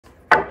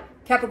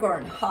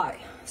Capricorn, hi.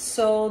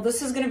 So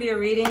this is going to be a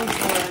reading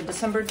for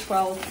December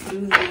 12th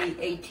through the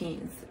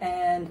 18th.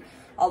 And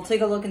I'll take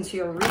a look into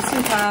your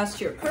recent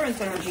past, your current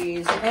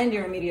energies, and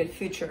your immediate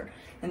future.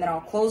 And then I'll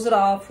close it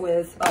off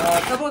with a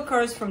couple of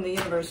cards from the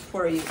universe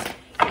for you.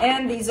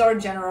 And these are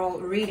general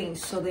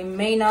readings, so they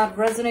may not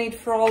resonate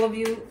for all of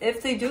you.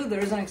 If they do,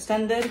 there is an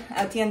extended.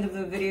 At the end of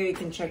the video, you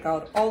can check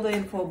out all the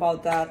info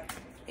about that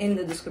in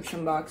the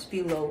description box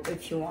below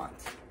if you want.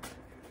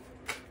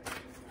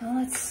 Now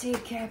let's see,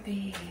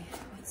 Cappy,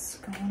 what's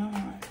going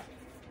on?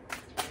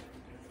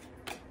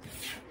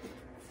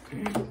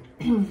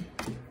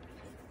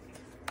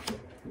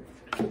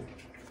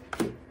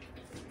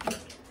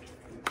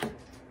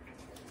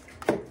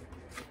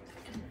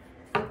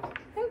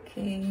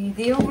 Okay,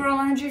 the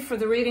overall energy for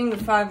the reading, the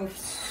Five of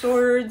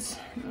Swords.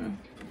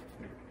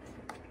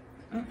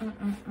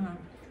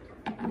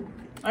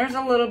 There's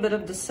a little bit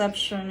of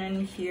deception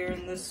in here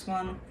in this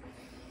one.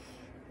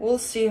 We'll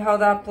see how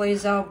that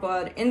plays out,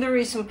 but in the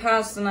recent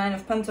past, the Nine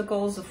of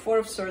Pentacles, the Four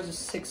of Swords, the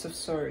Six of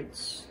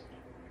Swords.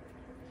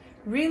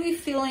 Really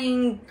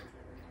feeling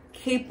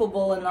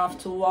capable enough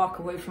to walk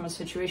away from a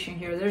situation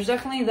here. There's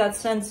definitely that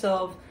sense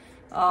of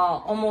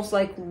almost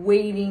like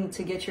waiting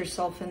to get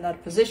yourself in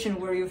that position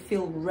where you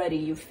feel ready.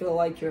 You feel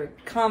like you're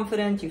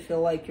confident. You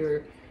feel like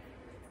you're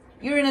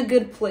in a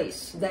good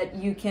place, that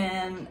you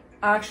can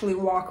actually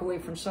walk away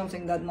from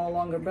something that no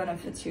longer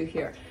benefits you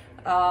here.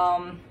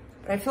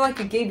 But I feel like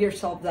you gave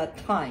yourself that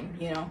time,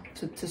 you know,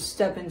 to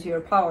step into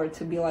your power,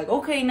 to be like,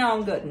 okay, now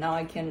I'm good. Now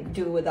I can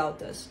do without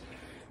this.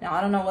 Now,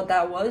 I don't know what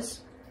that was,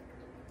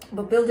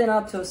 but building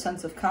up to a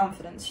sense of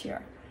confidence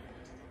here.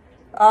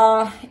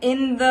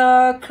 In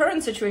the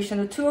current situation,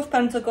 the Two of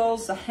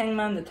Pentacles, the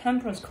Hangman, the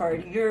Temperance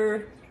card,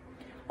 you're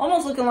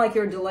almost looking like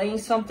you're delaying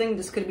something.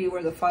 This could be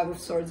where the Five of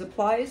Swords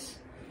applies.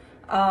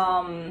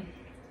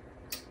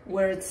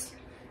 Where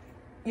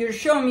you're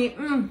showing me,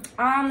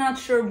 I'm not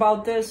sure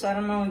about this. I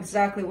don't know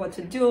exactly what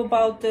to do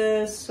about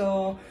this.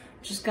 So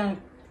I'm just gonna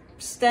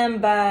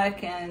stand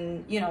back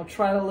and, you know,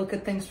 try to look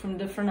at things from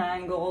different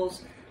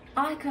angles.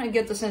 I kind of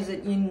get the sense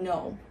that you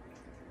know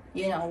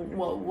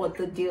what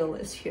the deal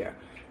is here.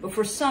 But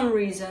for some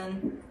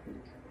reason,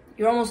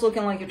 you're almost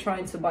looking like you're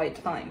trying to buy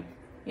time,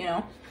 you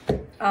know?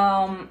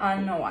 I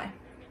don't know why.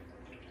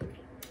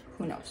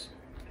 Who knows?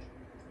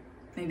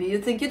 Maybe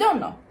you think you don't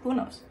know. Who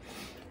knows?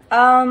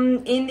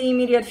 In the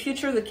immediate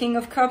future, the King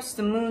of Cups,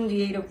 the Moon,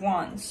 the Eight of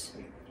Wands.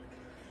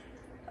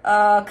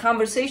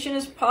 Conversation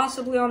is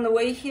possibly on the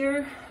way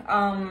here.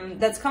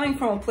 That's coming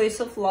from a place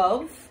of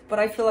love, but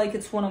I feel like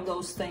it's one of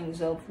those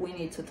things of we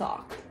need to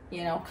talk,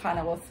 you know, kind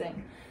of a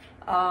thing.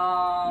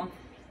 I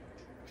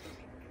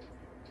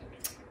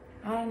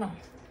don't know.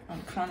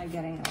 I'm kind of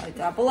getting it like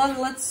that. But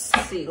let's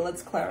see.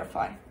 Let's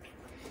clarify.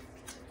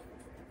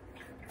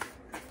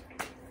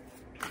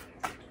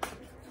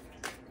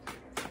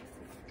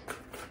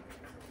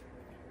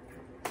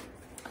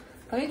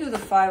 Let me do the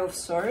Five of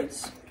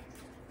Swords.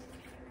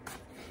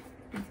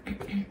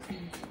 Man,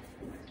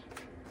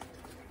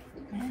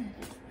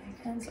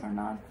 my hands are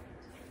not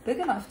big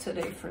enough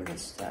today for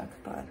this deck,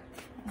 but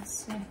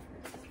let's see.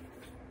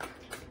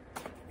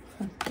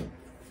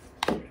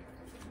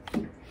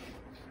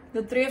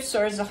 The Three of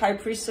Swords, the High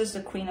Priestess,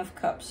 the Queen of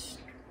Cups.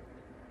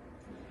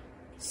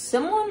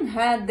 Someone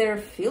had their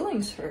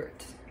feelings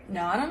hurt.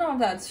 Now, I don't know if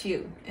that's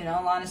you. In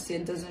all honesty,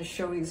 it doesn't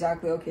show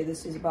exactly, okay,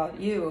 this is about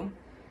you.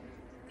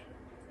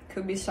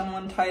 Could be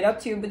someone tied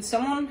up to you, but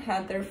someone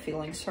had their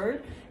feelings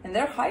hurt, and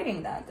they're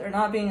hiding that. They're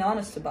not being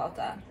honest about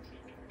that.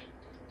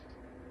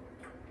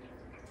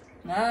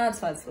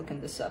 That's why it's looking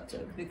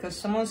deceptive, because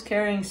someone's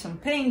carrying some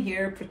pain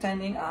here,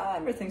 pretending,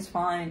 everything's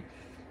fine.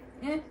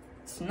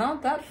 It's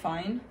not that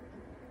fine.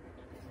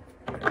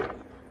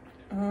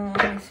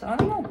 So I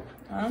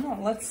don't know.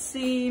 Let's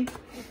see.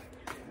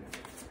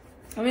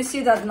 Let me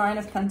see that Nine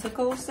of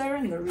Pentacles there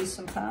in the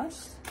recent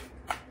past.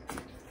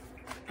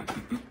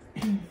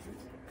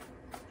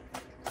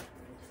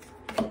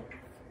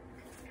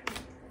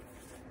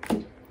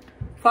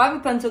 Five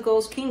of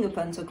Pentacles, King of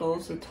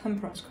Pentacles, the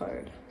Temperance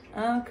card.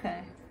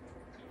 Okay.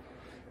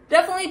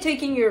 Definitely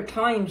taking your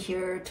time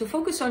here to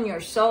focus on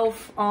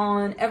yourself,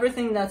 on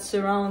everything that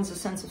surrounds a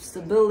sense of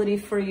stability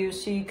for you.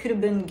 So you could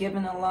have been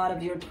given a lot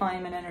of your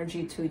time and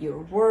energy to your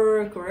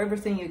work or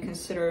everything you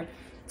consider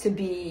to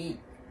be,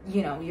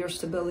 you know, your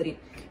stability.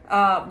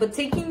 But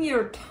taking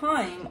your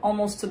time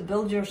almost to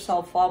build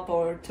yourself up,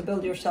 or to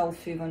build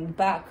yourself even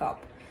back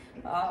up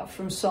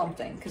from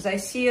something. Because I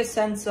see a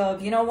sense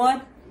of, you know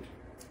what?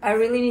 I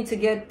really need to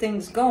get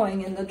things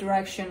going in the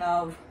direction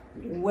of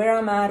where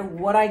I'm at,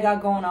 what I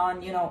got going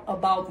on, you know,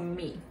 about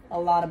me, a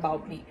lot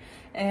about me.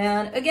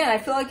 And again, I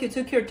feel like you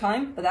took your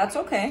time, but that's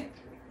okay.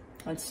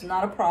 It's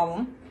not a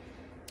problem.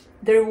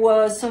 There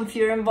was some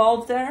fear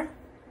involved there,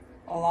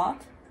 a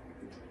lot,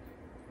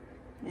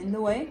 in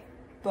the way.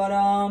 But,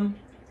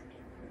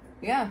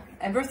 yeah,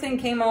 everything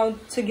came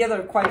out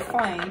together quite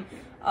fine.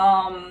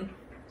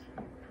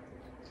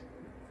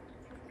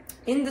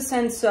 In the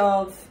sense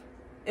of,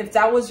 if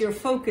that was your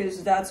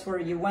focus, that's where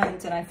you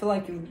went. And I feel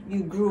like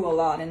you grew a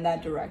lot in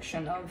that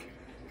direction of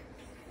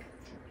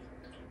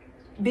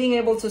being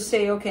able to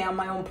say, okay, I'm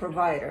my own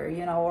provider,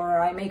 you know,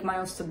 or I make my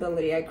own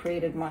stability, I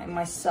created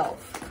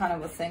myself, kind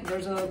of a thing.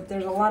 There's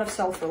a lot of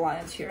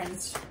self-reliance here, and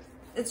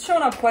it's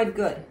shown up quite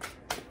good.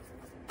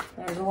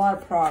 There's a lot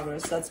of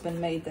progress that's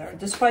been made there,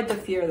 despite the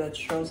fear that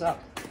shows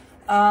up.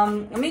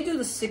 Let me do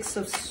the Six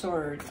of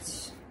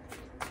Swords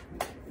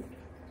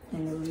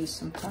in the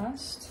recent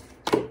past.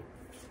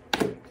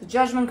 The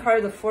Judgment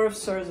card, the Four of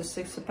Swords, the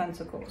Six of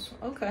Pentacles.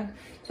 Okay.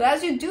 So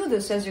as you do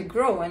this, as you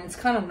grow, and it's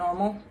kind of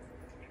normal,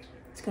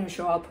 it's going to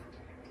show up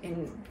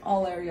in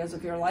all areas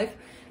of your life.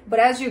 But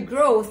as you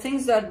grow,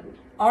 things that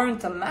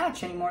aren't a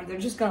match anymore, they're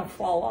just going to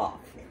fall off.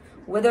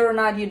 Whether or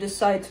not you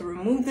decide to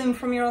remove them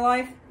from your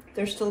life,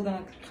 they're still going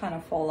to kind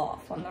of fall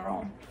off on their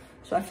own.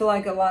 So I feel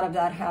like a lot of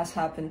that has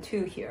happened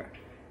too here.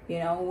 You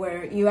know,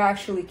 where you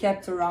actually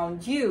kept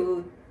around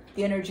you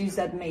the energies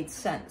that made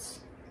sense.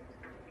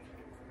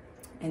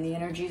 And the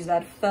energies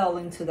that fell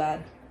into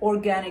that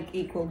organic,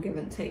 equal give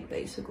and take,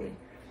 basically.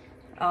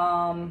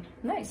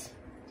 Nice.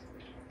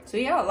 So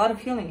yeah, a lot of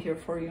healing here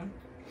for you.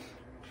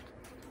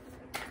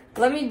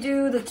 Let me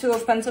do the Two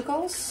of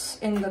Pentacles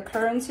in the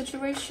current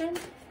situation.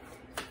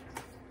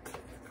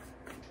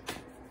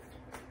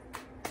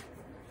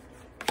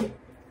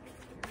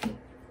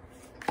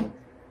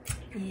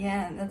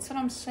 Yeah, that's what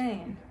I'm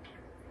saying.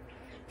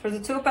 For the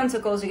Two of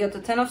Pentacles, you get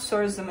the Ten of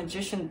Swords, the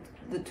Magician,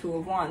 the Two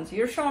of Wands.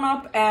 You're showing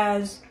up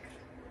as...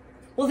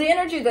 Well, the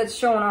energy that's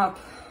showing up,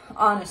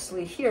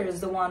 honestly, here is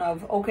the one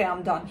of, okay,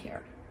 I'm done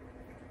here.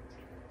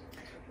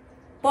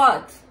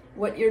 But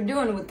what you're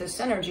doing with this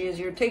energy is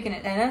you're taking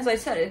it, and as I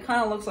said, it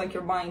kind of looks like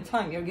you're buying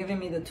time. You're giving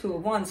me the Two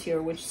of Wands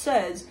here, which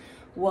says,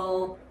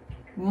 well,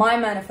 my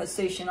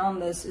manifestation on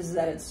this is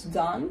that it's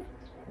done,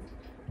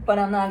 but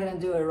I'm not going to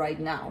do it right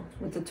now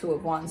with the Two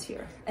of Wands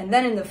here. And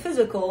then in the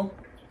physical,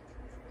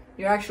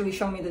 you're actually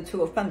showing me the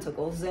Two of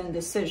Pentacles, the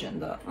indecision,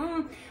 the, I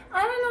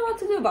don't know what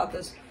to do about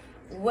this.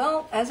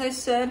 Well, as I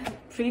said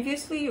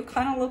previously, you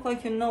kind of look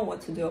like you know what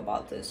to do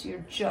about this.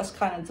 You're just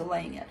kind of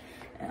delaying it.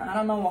 And I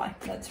don't know why.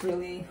 That's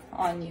really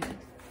on you.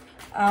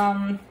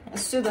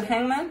 Let's do the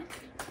Hangman.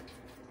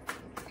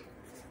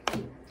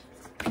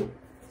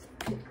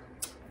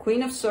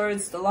 Queen of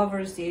Swords, the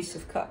Lovers, the Ace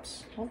of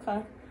Cups.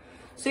 Okay.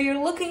 So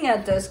you're looking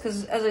at this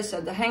because, as I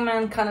said, the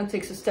Hangman kind of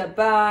takes a step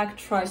back,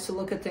 tries to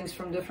look at things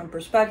from a different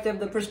perspective.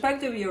 The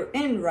perspective you're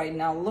in right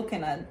now,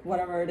 looking at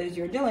whatever it is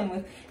you're dealing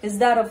with, is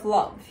that of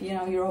love. You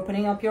know, you're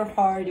opening up your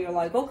heart. You're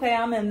like, okay,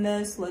 I'm in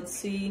this. Let's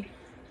see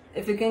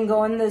if it can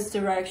go in this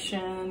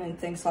direction and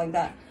things like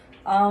that.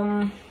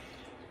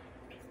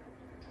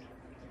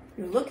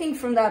 You're looking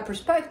from that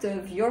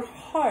perspective. Your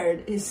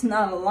heart is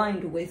not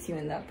aligned with you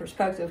in that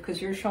perspective because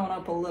you're showing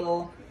up a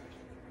little...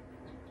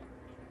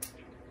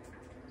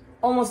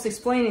 almost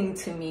explaining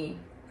to me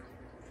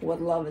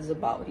what love is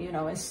about, you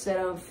know, instead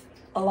of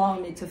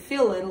allowing me to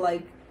feel it,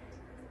 like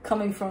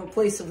coming from a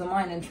place of the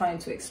mind and trying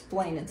to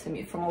explain it to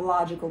me from a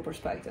logical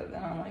perspective.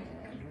 And I'm like,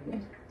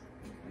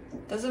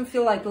 doesn't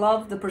feel like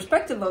love. The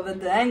perspective of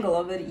it, the angle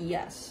of it,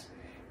 yes.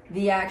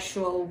 The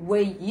actual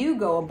way you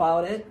go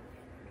about it,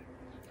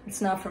 it's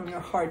not from your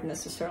heart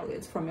necessarily,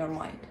 it's from your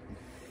mind.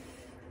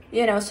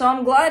 You know, so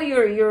I'm glad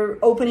you're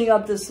opening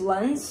up this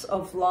lens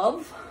of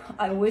love.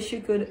 I wish you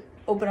could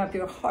open up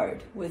your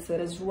heart with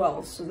it as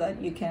well so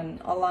that you can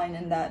align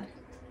in that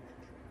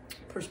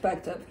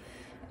perspective.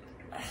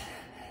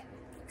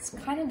 It's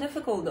kind of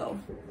difficult though.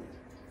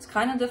 It's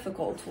kind of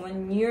difficult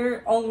when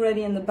you're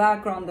already in the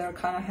background there,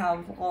 kind of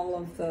have all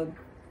of the,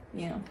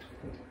 you know,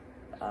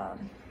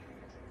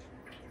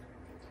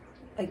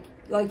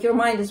 like your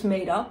mind is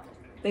made up,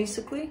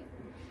 basically.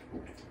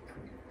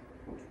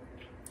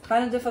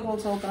 Kind of difficult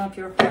to open up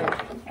your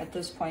heart at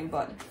this point,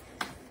 but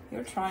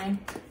you're trying.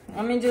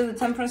 Let me do the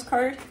Temperance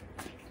card.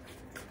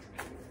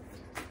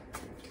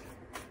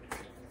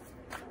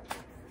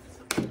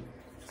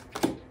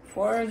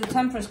 For the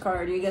Temperance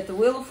card, you get the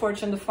Wheel of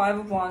Fortune, the Five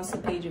of Wands, the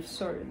Page of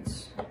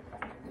Swords.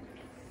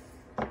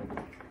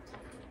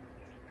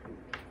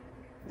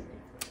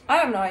 I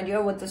have no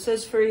idea what this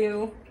is for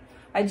you.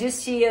 I just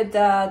see it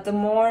that the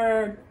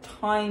more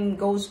time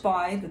goes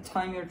by, the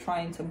time you're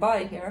trying to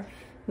buy here,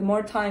 the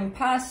more time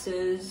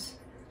passes,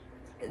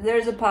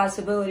 there's a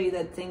possibility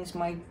that things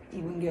might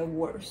even get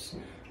worse.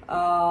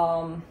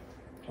 Or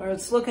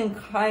it's looking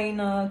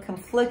kind of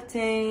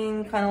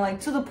conflicting, kind of like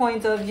to the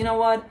point of, you know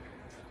what,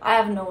 I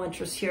have no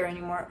interest here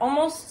anymore.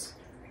 Almost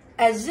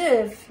as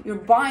if you're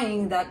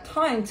buying that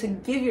time to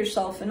give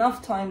yourself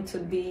enough time to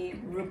be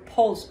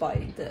repulsed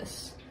by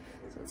this.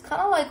 So it's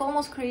kind of like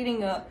almost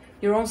creating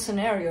your own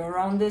scenario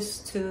around this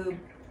to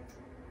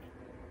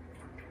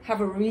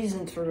have a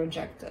reason to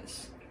reject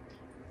this.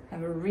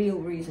 Have a real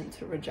reason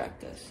to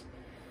reject this.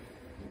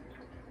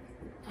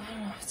 I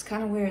don't know, it's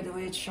kind of weird the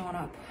way it's showing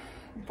up.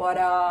 But,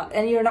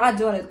 and you're not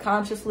doing it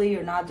consciously,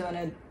 you're not doing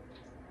it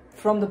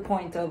from the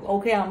point of,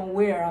 okay, I'm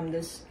aware I'm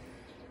this,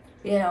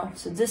 you know,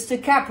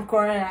 sadistic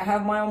Capricorn and I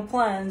have my own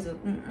plans.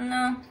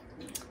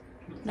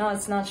 No,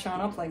 it's not showing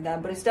up like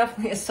that, but it's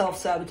definitely a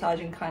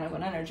self-sabotaging kind of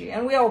an energy.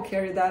 And we all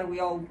carry that, we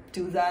all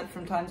do that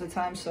from time to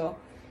time, so,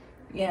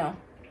 you know,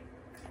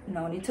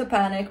 no need to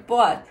panic.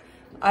 But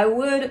I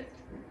would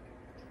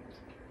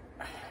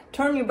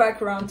turn you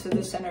back around to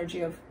this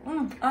energy of,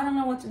 I don't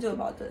know what to do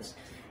about this.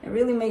 And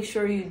really make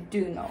sure you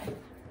do know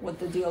what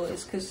the deal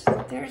is, because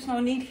there's no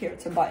need here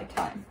to buy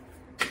time.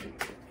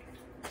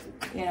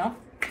 You know?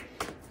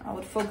 I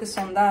would focus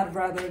on that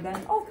rather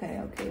than, okay,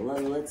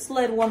 let's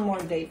let one more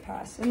day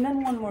pass, and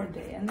then one more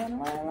day, and then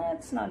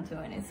let's not do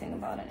anything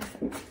about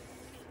anything.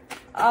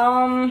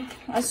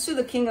 As to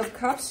the King of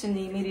Cups in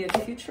the immediate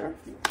future,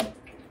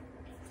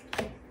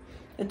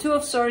 the Two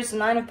of Swords, the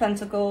Nine of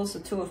Pentacles, the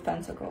Two of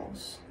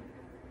Pentacles.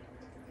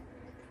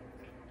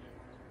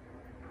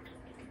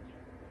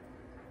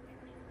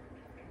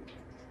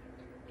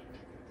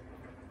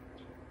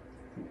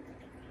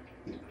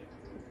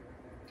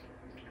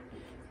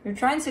 You're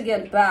trying to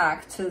get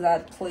back to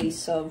that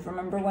place of,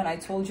 remember when I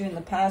told you in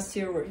the past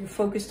here, where you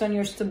focused on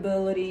your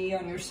stability,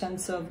 on your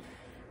sense of,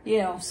 you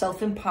know,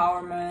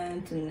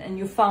 self-empowerment, and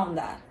you found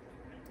that.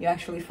 You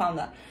actually found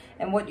that.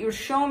 And what you're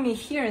showing me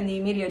here in the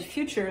immediate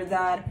future,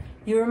 that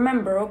you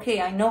remember, okay,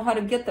 I know how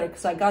to get there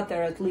because I got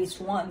there at least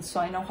once,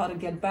 so I know how to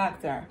get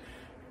back there.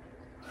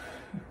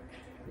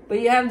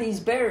 But you have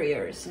these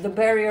barriers, the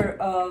barrier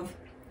of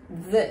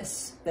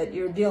this that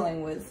you're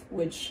dealing with,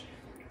 which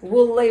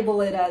we'll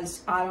label it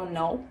as, I don't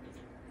know.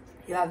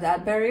 You have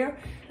that barrier,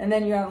 and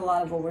then you have a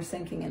lot of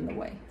overthinking in the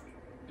way.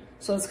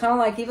 So it's kind of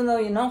like, even though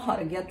you know how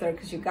to get there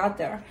because you got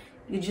there,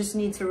 you just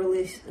need to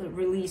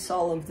release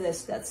all of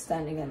this that's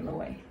standing in the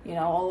way. You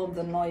know, all of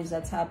the noise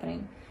that's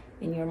happening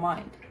in your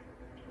mind.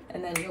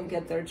 And then you'll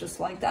get there just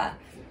like that.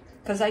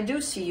 Because I do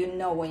see you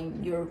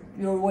knowing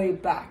your way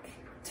back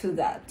to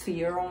that, to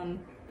your own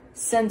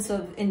sense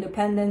of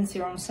independence,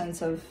 your own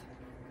sense of,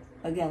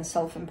 again,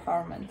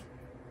 self-empowerment.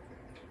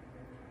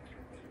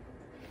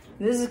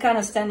 This is kind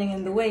of standing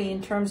in the way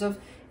in terms of,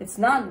 it's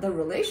not the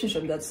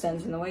relationship that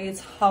stands in the way, it's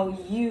how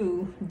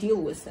you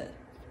deal with it.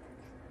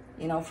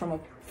 You know,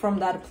 from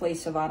that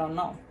place of I don't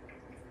know.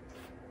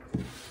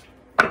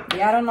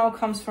 The I don't know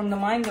comes from the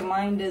mind. The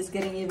mind is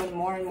getting even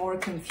more and more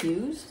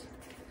confused.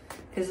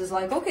 Because it's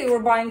like, okay, we're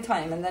buying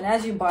time. And then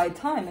as you buy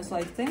time, it's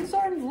like, things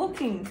aren't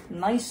looking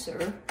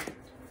nicer.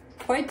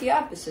 Quite the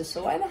opposite.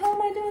 So why the hell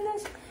am I doing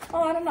this?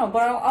 Oh, I don't know.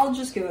 But I'll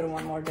just give it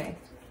one more day.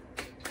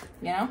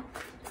 You know?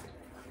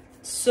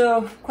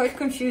 So, quite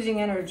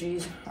confusing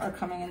energies are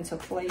coming into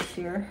play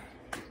here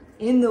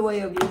in the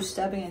way of you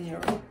stepping in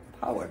your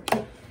power.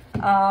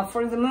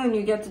 For the moon,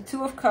 you get the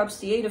Two of Cups,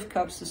 the Eight of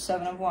Cups, the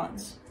Seven of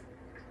Wands.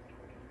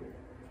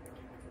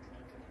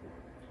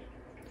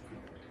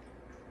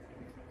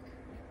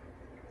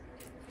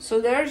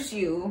 So there's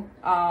you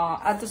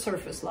at the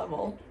surface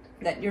level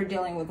that you're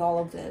dealing with all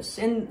of this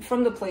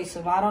from the place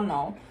of I don't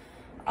know.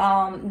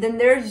 Then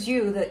there's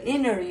you, the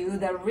inner you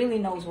that really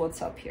knows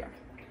what's up here.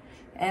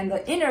 And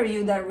the inner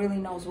you that really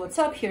knows what's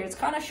up here, it's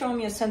kind of showing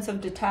me a sense of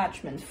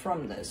detachment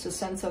from this, a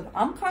sense of,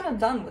 I'm kind of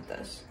done with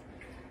this.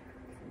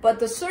 But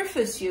the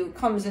surface you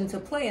comes into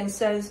play and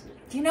says,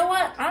 you know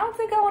what? I don't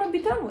think I want to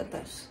be done with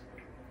this.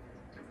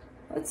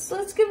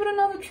 Let's give it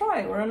another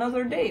try, or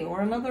another day,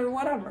 or another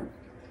whatever.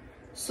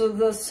 So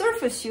the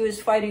surface you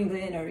is fighting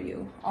the inner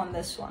you on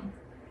this one.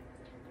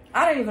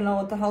 I don't even know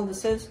what the hell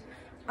this is.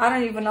 I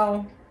don't even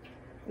know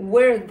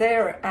where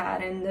they're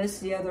at in this,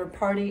 the other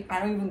party. I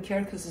don't even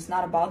care, because it's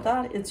not about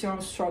that. It's your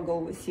own struggle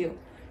with you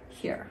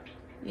here,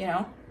 you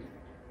know?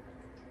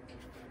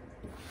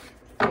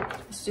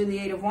 Let's do the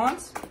Eight of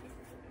Wands.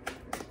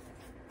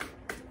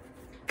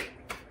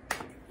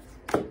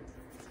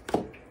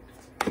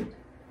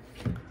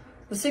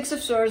 The Six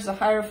of Swords, the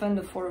Hierophant,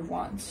 the Four of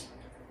Wands.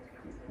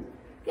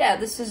 Yeah,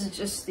 this is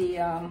just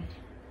the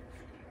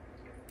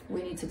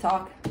we need to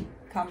talk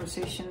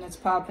conversation that's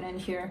popping in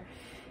here.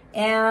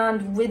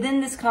 And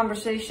within this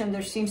conversation,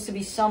 there seems to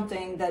be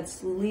something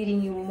that's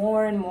leading you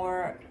more and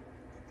more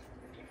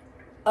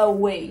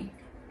away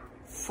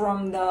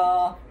from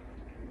the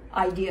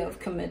idea of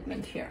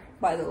commitment here,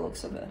 by the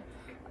looks of it.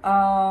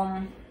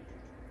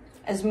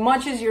 As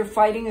much as you're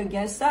fighting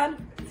against that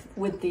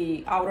with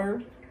the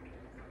outer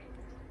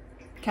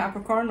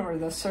Capricorn or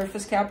the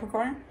surface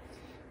Capricorn,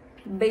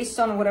 based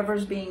on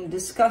whatever's being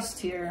discussed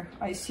here,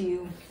 I see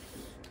you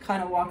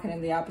kind of walking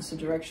in the opposite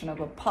direction of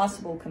a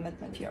possible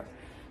commitment here.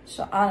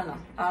 So I don't know.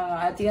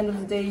 At the end of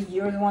the day,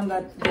 you're the one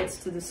that gets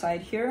to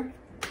decide here.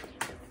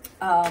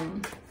 Let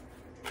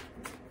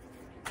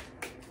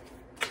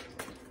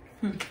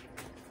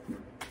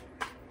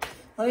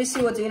me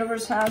see what the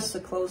universe has to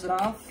close it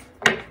off.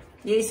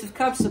 The Ace of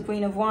Cups, the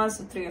Queen of Wands,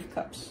 the Three of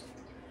Cups.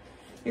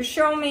 You're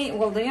showing me,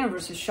 well, the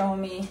universe is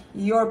showing me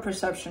your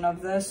perception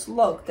of this.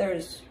 Look,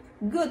 there's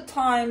good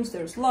times,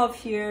 there's love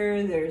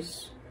here,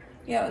 there's,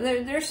 you know,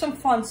 there's some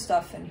fun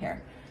stuff in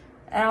here.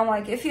 And I'm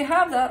like, if you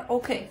have that,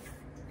 okay.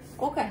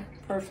 Okay,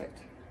 perfect.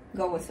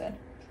 Go with it.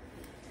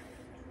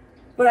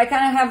 But I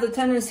kind of have the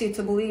tendency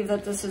to believe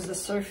that this is the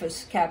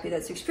surface Cappy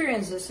that's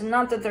experienced this, and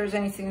not that there's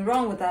anything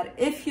wrong with that.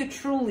 If you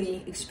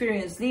truly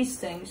experience these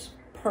things,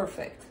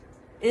 perfect.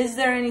 Is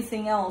there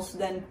anything else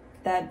then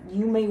that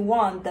you may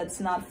want that's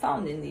not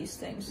found in these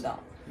things, though?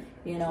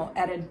 You know,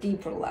 at a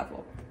deeper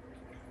level.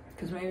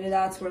 Because maybe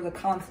that's where the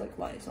conflict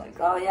lies. Like,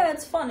 oh yeah,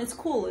 it's fun, it's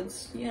cool,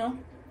 it's, you know,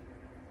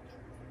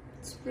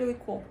 it's really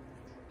cool.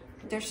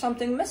 There's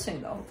something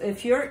missing though.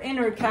 If your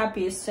inner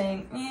Cappy is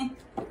saying,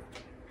 eh,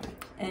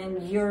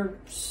 and your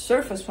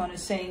surface one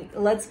is saying,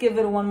 let's give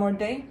it one more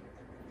day,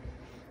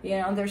 you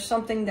know, there's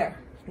something there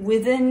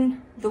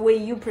within the way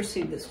you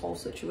perceive this whole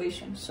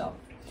situation. So,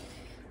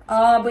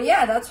 but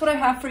yeah, that's what I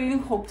have for you.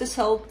 Hope this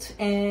helped,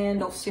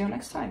 and I'll see you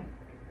next time.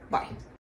 Bye.